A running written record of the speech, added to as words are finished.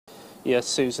Yes,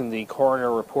 Susan, the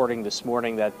coroner reporting this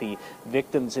morning that the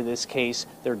victims in this case,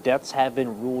 their deaths have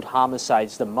been ruled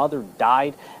homicides. The mother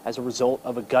died as a result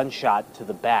of a gunshot to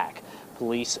the back.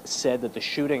 Police said that the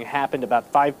shooting happened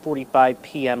about 5:45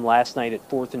 p.m. last night at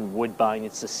 4th and Woodbine.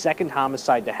 It's the second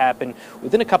homicide to happen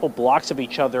within a couple blocks of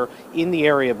each other in the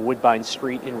area of Woodbine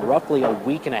Street in roughly a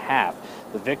week and a half.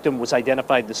 The victim was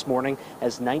identified this morning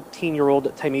as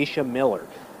 19-year-old Tyemeshia Miller.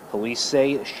 Police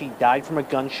say she died from a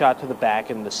gunshot to the back,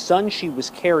 and the son she was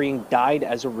carrying died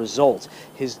as a result.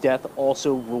 His death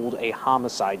also ruled a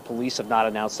homicide. Police have not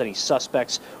announced any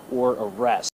suspects or arrests.